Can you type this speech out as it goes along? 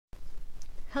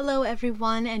Hello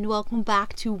everyone and welcome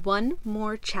back to one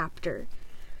more chapter.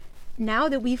 Now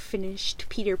that we've finished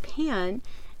Peter Pan,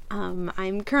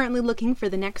 I'm currently looking for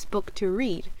the next book to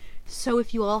read. So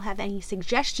if you all have any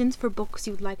suggestions for books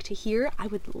you'd like to hear, I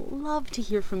would love to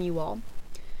hear from you all.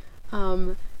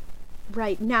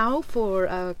 Right now for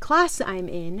a class I'm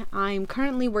in, I'm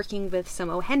currently working with some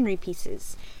O. Henry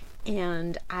pieces.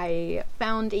 And I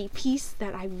found a piece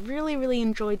that I really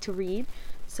enjoyed to read.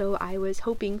 So I was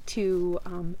hoping to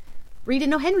read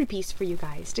an O. Henry piece for you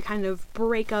guys to kind of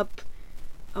break up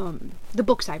the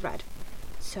books I've read.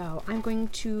 So I'm going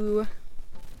to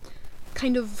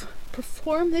kind of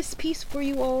perform this piece for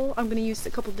you all. I'm going to use a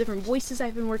couple different voices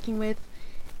I've been working with.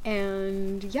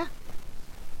 And yeah,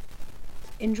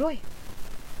 enjoy.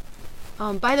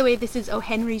 By the way, this is O.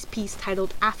 Henry's piece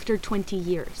titled After 20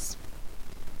 Years.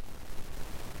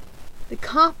 The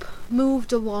cop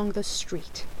moved along the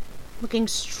street, looking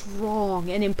strong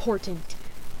and important.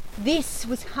 This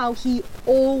was how he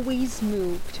always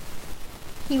moved.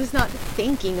 He was not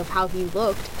thinking of how he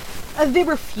looked. There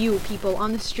were few people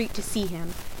on the street to see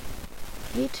him.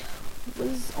 It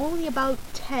was only about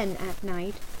 10 at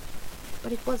night,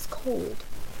 but it was cold.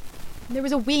 There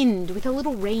was a wind with a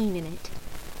little rain in it.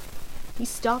 He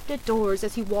stopped at doors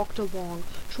as he walked along,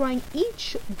 trying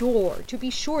each door to be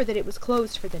sure that it was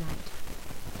closed for the night.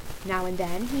 Now and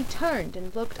then he turned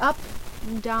and looked up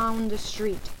and down the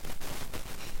street.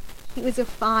 He was a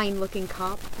fine-looking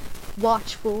cop,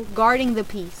 watchful, guarding the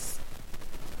peace.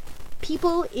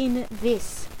 People in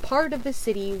this part of the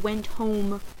city went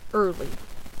home early.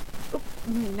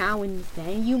 Now and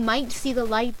then you might see the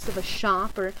lights of a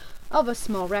shop or of a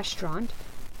small restaurant,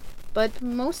 but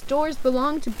most doors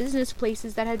belonged to business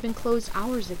places that had been closed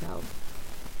hours ago.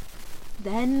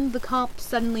 Then the cop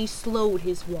suddenly slowed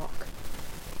his walk.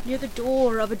 Near the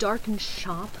door of a darkened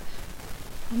shop,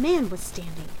 a man was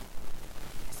standing.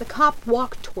 As the cop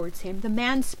walked towards him, the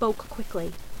man spoke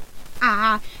quickly.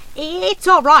 It's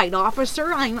all right,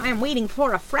 officer. I'm waiting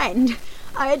for a friend.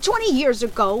 20 years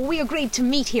ago, we agreed to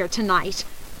meet here tonight.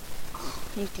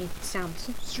 It sounds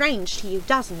strange to you,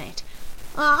 doesn't it?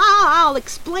 I'll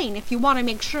explain if you want to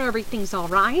make sure everything's all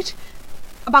right.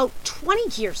 About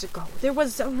 20 years ago, there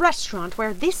was a restaurant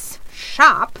where this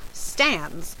shop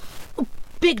stands.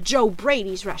 Big Joe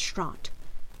Brady's restaurant.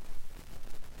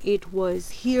 It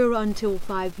was here until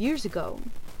 5 years ago,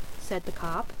 said the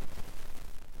cop.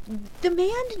 The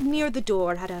man near the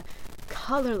door had a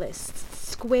colorless,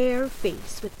 square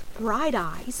face with bright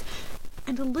eyes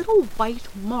and a little white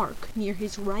mark near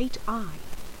his right eye.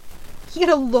 He had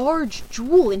a large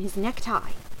jewel in his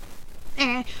necktie.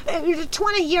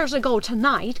 20 years ago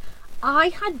tonight, I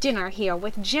had dinner here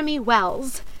with Jimmy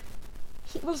Wells.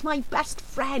 He was my best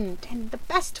friend and the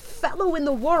best fellow in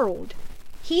the world.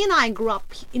 He and I grew up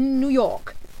in New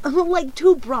York, like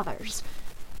two brothers.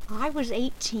 I was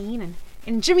 18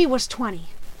 and Jimmy was 20.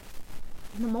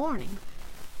 In the morning,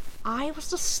 I was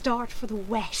to start for the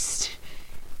West.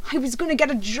 I was going to get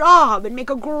a job and make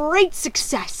a great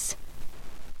success.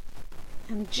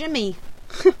 And Jimmy,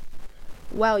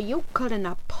 well, you couldn't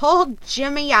have pulled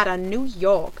Jimmy out of New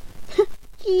York.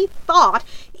 He thought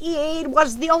it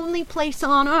was the only place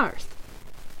on earth.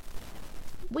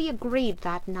 We agreed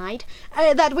that night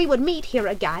that we would meet here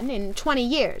again in 20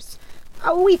 years.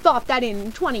 We thought that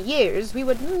in 20 years we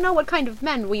would know what kind of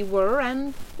men we were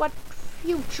and what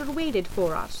future waited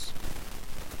for us.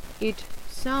 It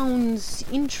sounds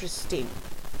interesting.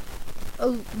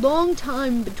 A long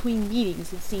time between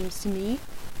meetings, it seems to me.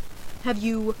 Have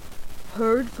you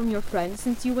heard from your friends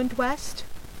since you went west?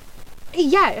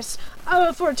 Yes,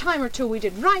 for a time or two we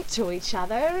did write to each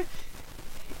other,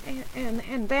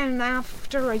 and then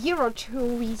after a year or two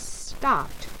we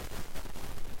stopped.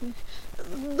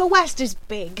 The West is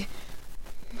big.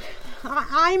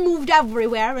 I moved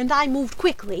everywhere, and I moved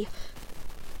quickly.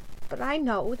 But I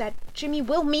know that Jimmy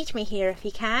will meet me here if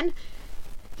he can.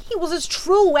 He was as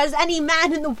true as any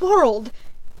man in the world.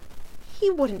 He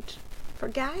wouldn't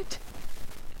forget.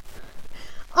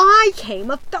 I came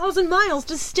 1,000 miles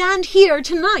to stand here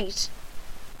tonight.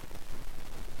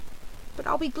 But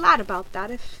I'll be glad about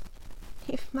that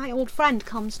if my old friend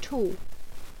comes too.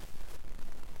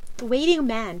 The waiting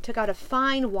man took out a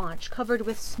fine watch covered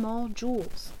with small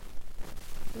jewels.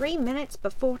 3 minutes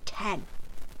before 10.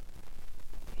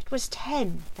 It was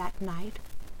 10 that night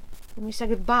when we said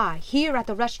goodbye here at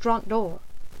the restaurant door.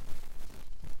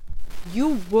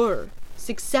 You were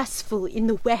successful in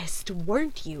the West,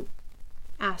 weren't you?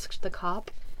 Asked the cop.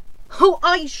 Oh,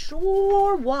 I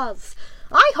sure was.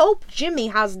 I hope Jimmy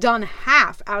has done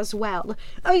half as well.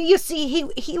 You see,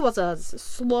 he was a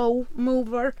slow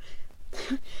mover.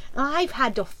 I've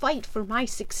had to fight for my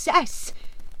success.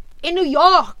 In New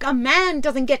York, a man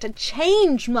doesn't get to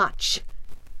change much.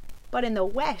 But in the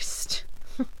West,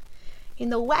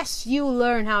 you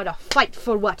learn how to fight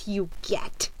for what you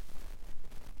get."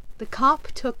 The cop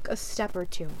took a step or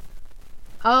two.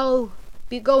 "I'll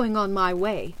be going on my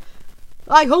way.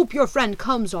 I hope your friend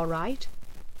comes all right."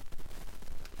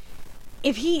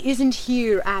 "If he isn't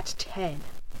here at 10,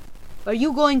 are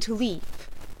you going to leave?"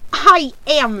 "I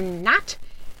am not.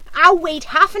 I'll wait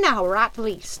half an hour at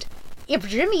least. If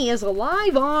Jimmy is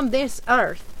alive on this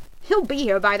earth, he'll be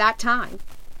here by that time.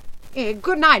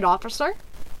 Good night, officer."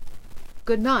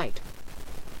 "Good night,"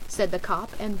 said the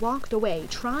cop, and walked away,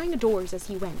 trying doors as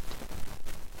he went.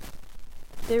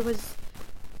 There was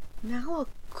now a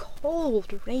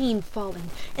cold rain falling,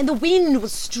 and the wind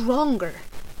was stronger.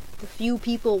 The few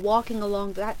people walking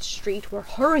along that street were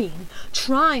hurrying,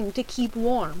 trying to keep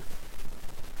warm.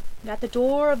 And at the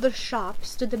door of the shop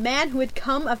stood the man who had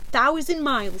come 1,000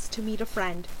 miles to meet a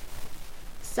friend.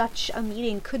 Such a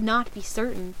meeting could not be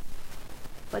certain,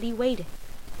 but he waited.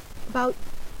 About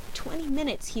 20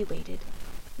 minutes he waited,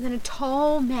 and then a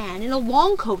tall man in a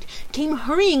long coat came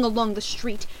hurrying along the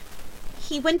street.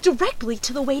 He went directly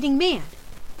to the waiting man.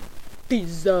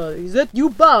 Is that you,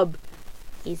 Bob?"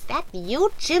 "Is that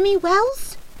you, Jimmy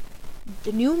Wells?"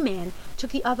 The new man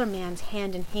took the other man's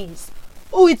hand in his.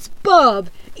 "Oh, it's Bob!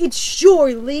 It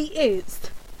surely is!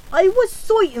 I was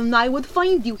certain I would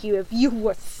find you here if you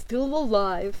were still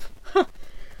alive.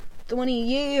 20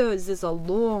 years is a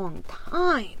long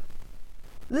time.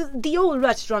 The old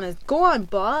restaurant is gone,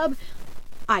 Bob.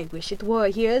 I wish it were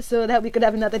here so that we could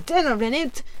have another dinner in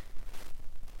it.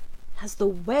 Has the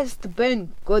West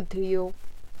been good to you?"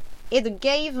 "It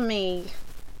gave me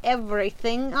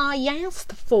everything I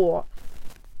asked for."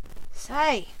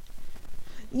 "Say,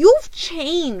 you've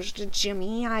changed,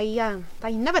 Jimmy. I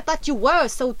never thought you were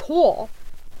so tall."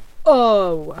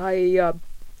 "Oh,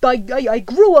 I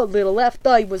grew a little after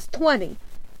I was 20.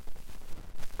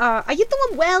 Are you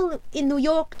doing well in New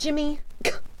York, Jimmy?"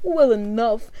 Well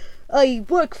enough. I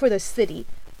work for the city.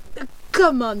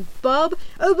 Come on, Bob.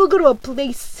 We'll go to a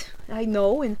place I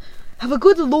know and have a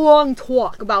good long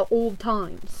talk about old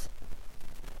times."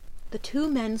 The two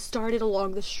men started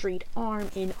along the street,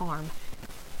 arm in arm.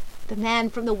 The man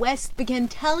from the West began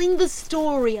telling the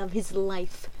story of his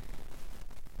life,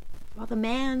 while the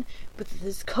man with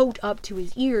his coat up to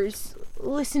his ears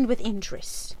listened with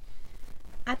interest.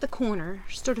 At the corner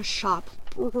stood a shop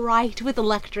bright with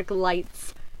electric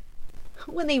lights.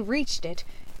 When they reached it,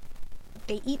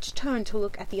 they each turned to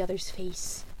look at the other's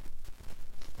face.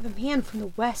 The man from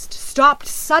the West stopped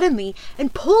suddenly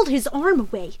and pulled his arm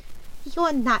away.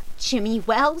 "You're not Jimmy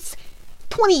Wells.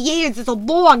 20 years is a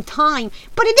long time,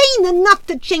 but it ain't enough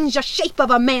to change the shape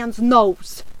of a man's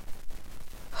nose."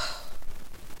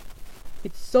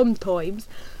 "It sometimes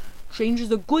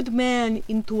changes a good man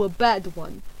into a bad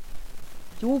one.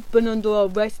 You've been under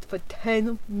arrest for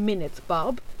 10 minutes,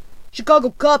 Bob.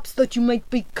 Chicago cops thought you might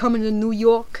be coming to New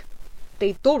York.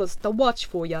 They told us to watch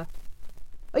for you.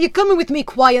 Are you coming with me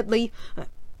quietly?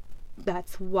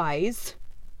 That's wise.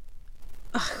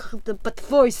 But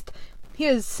first,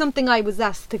 here's something I was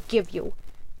asked to give you.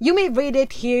 You may read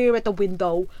it here at the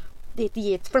window.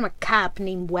 It's from a cop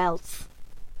named Wells."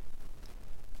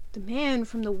 The man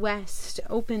from the West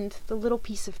opened the little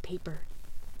piece of paper.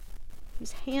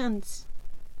 His hands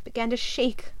began to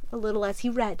shake a little as he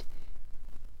read.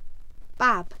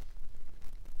 "Bob,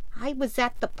 I was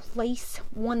at the place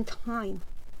one time.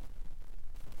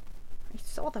 I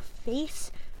saw the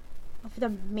face of the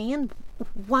man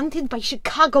wanted by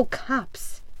Chicago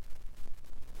cops.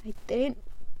 I didn't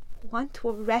want to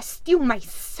arrest you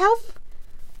myself,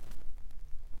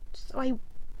 so I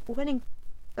went and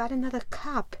got another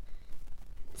cop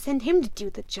and sent him to do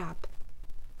the job.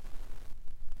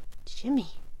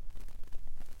 Jimmy,